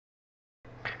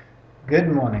Good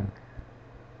morning.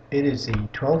 It is the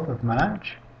 12th of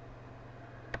March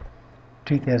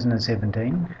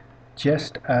 2017,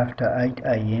 just after 8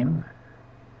 a.m.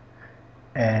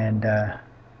 and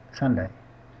Sunday.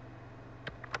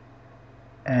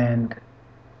 And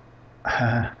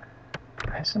I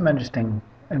have some interesting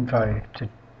info to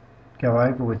go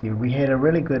over with you. We had a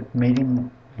really good meeting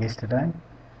yesterday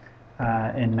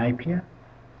in Napier.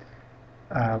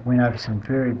 Went over some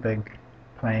very big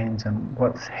plans and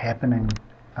what's happening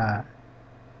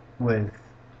with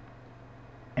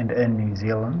and in New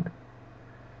Zealand,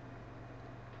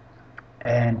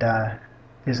 and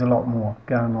there's a lot more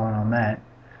going on that.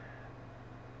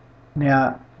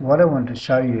 Now, what I wanted to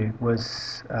show you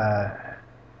was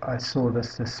I saw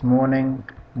this morning,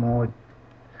 more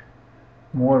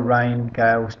rain,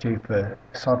 gales due for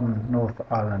southern North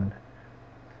Island.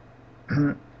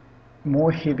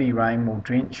 More heavy rain will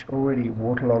drench already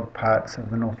waterlogged parts of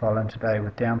the North Island today,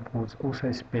 with downpours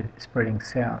also spreading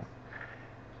south.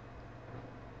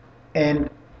 And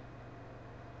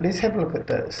let's have a look at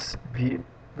this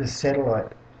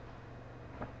satellite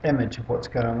image of what's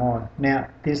going on. Now,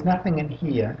 there's nothing in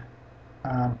here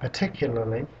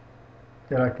particularly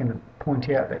that I can point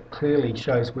out that clearly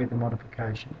shows weather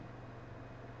modification.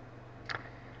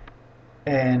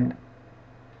 And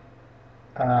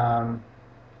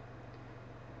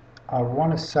I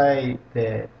want to say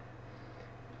that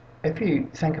if you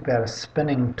think about a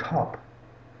spinning top,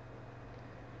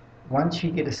 once you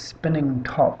get a spinning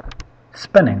top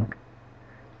spinning,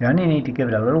 you only need to give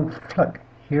it a little flick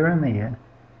here and there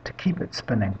to keep it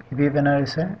spinning. Have you ever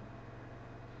noticed that?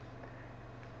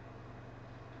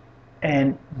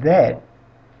 And that,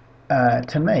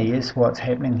 to me, is what's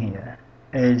happening here.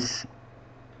 Is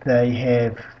they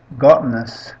have gotten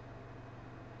this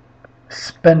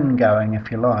spin going,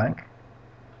 if you like,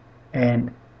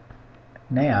 and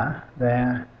now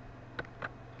they're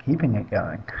keeping it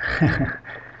going.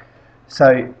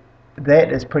 So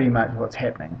that is pretty much what's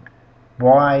happening.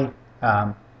 Why?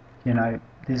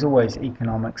 There's always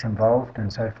economics involved and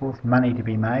so forth, money to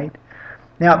be made.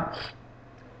 Now,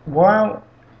 while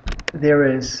there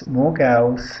is more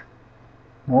gales,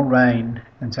 more rain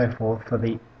and so forth for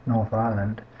the North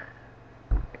Island,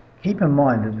 keep in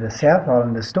mind that the South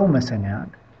Island is still missing out.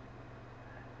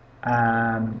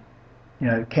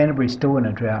 Canterbury's still in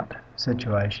a drought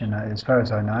situation, as far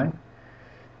as I know.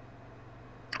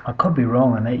 I could be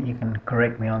wrong on that. You can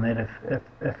correct me on that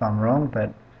if I'm wrong,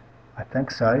 but I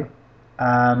think so.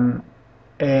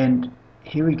 And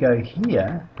here we go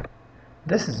here.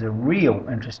 This is a real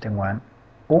interesting one.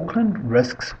 Auckland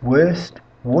risks worst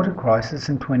water crisis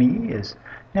in 20 years.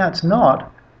 Now, it's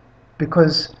not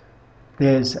because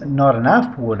there's not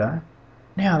enough water.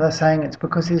 Now they're saying it's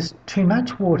because there's too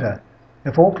much water.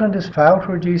 If Auckland has failed to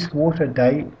reduce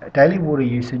daily water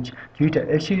usage due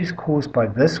to issues caused by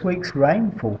this week's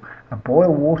rainfall, a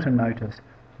boil water notice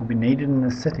will be needed in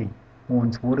the city,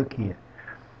 warns Watercare.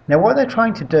 Now, what they're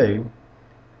trying to do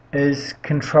is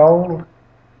control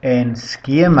and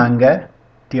scaremonger,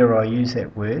 dare I use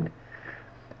that word,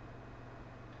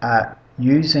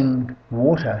 using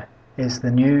water as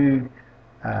the new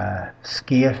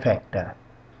scare factor.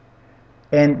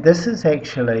 And this is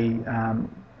actually,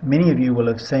 many of you will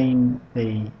have seen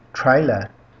the trailer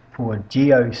for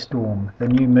Geostorm, the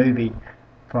new movie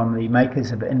from the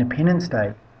makers of Independence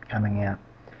Day coming out,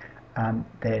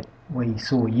 that we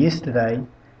saw yesterday.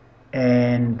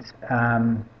 And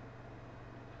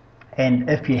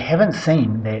if you haven't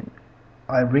seen that,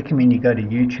 I recommend you go to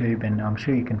YouTube, and I'm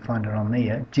sure you can find it on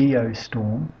there,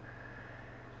 Geostorm.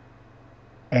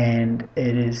 And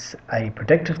it is a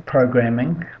predictive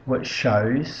programming which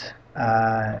shows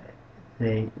that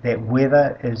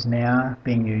weather is now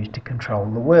being used to control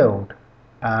the world.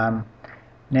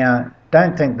 Now,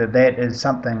 don't think that is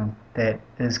something that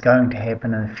is going to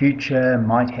happen in the future,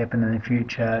 might happen in the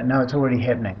future. No, it's already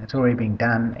happening. It's already being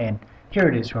done, and here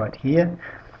it is right here.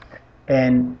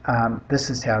 And this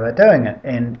is how they're doing it.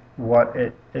 And what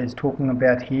it is talking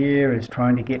about here is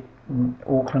trying to get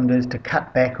Aucklanders to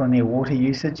cut back on their water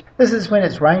usage. This is when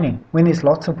it's raining, when there's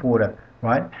lots of water,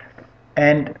 right?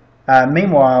 And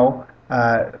meanwhile,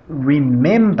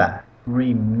 remember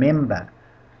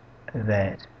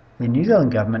that the New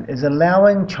Zealand government is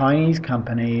allowing Chinese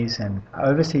companies and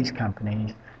overseas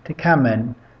companies to come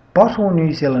in, bottle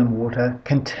New Zealand water,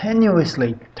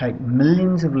 continuously take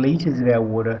millions of litres of our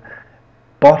water,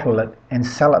 bottle it and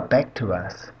sell it back to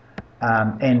us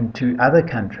and to other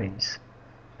countries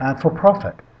for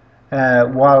profit,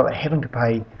 while having to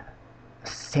pay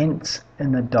cents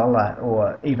in the dollar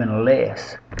or even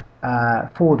less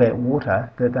for that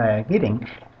water that they are getting.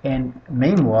 And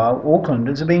meanwhile,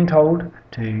 Aucklanders are being told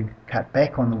to cut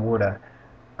back on the water.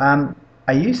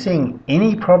 Are you seeing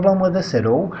any problem with this at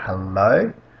all?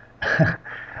 Hello?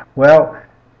 Well,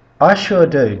 I sure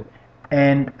do.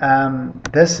 And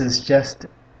this is just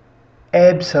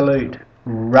absolute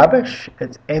rubbish.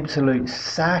 It's absolute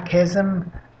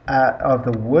sarcasm of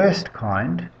the worst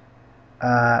kind.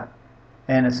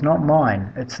 And it's not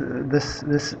mine. It's this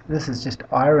is just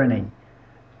irony.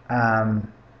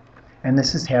 And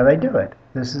this is how they do it.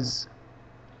 This is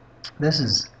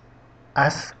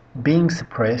us being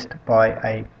suppressed by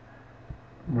a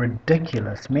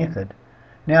ridiculous method.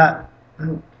 Now,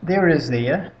 there it is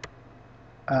there.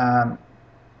 Don't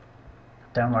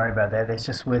worry about that. That's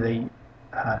just where the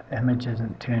image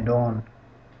isn't turned on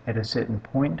at a certain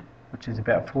point, which is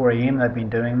about 4 AM. They've been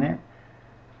doing that.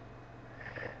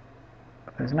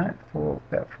 Isn't it?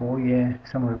 About 4, yeah,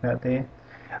 somewhere about there.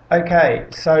 Okay,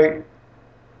 so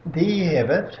there you have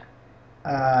it.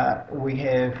 We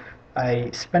have a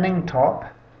spinning top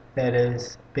that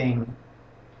is being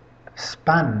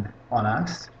spun on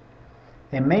us,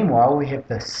 and meanwhile we have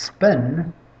the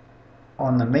spin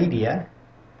on the media,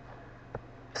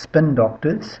 spin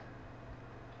doctors,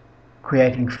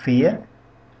 creating fear,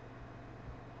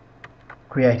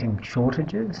 creating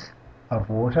shortages of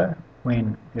water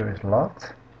when there is lots.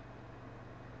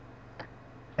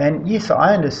 And yes,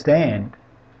 I understand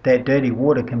that dirty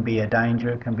water can be a danger,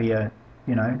 it can be a,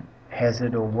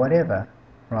 hazard or whatever,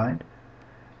 right?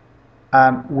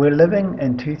 We're living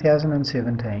in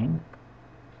 2017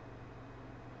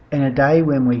 in a day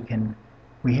when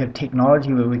we have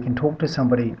technology where we can talk to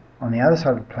somebody on the other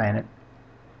side of the planet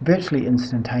virtually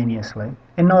instantaneously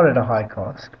and not at a high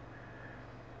cost.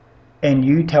 And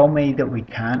you tell me that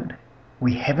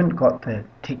we haven't got the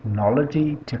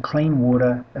technology to clean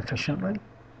water efficiently?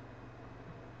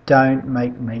 Don't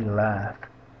make me laugh.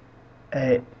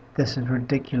 This is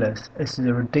ridiculous. This is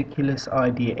a ridiculous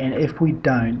idea. And if we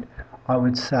don't, I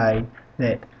would say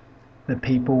that the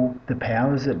people, the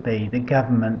powers that be, the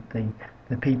government,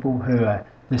 the people who are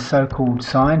the so-called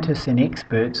scientists and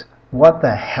experts, what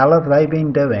the hell have they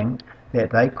been doing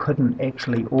that they couldn't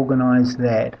actually organise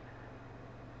that?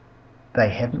 They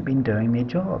haven't been doing their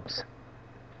jobs,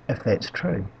 if that's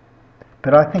true.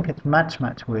 But I think it's much,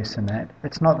 much worse than that.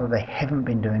 It's not that they haven't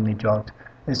been doing their jobs,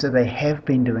 it's that they have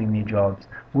been doing their jobs.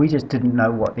 We just didn't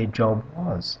know what their job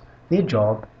was. Their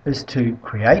job is to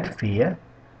create fear,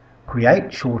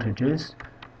 create shortages,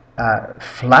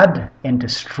 flood and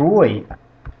destroy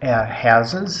our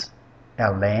houses,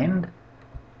 our land,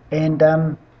 and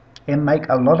make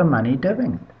a lot of money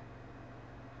doing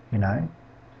it.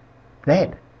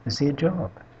 That is their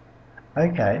job.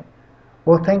 Okay,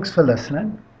 well, thanks for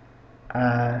listening.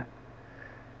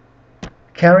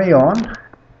 Carry on.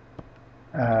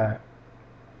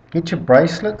 Get your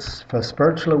bracelets for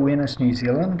Spiritual Awareness New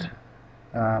Zealand.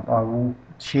 I will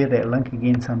share that link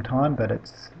again sometime, but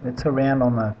it's around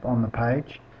on the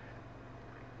page.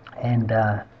 And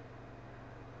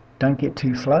don't get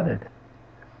too flooded.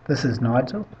 This is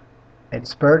Nigel at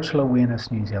Spiritual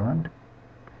Awareness New Zealand,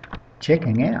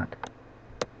 checking out.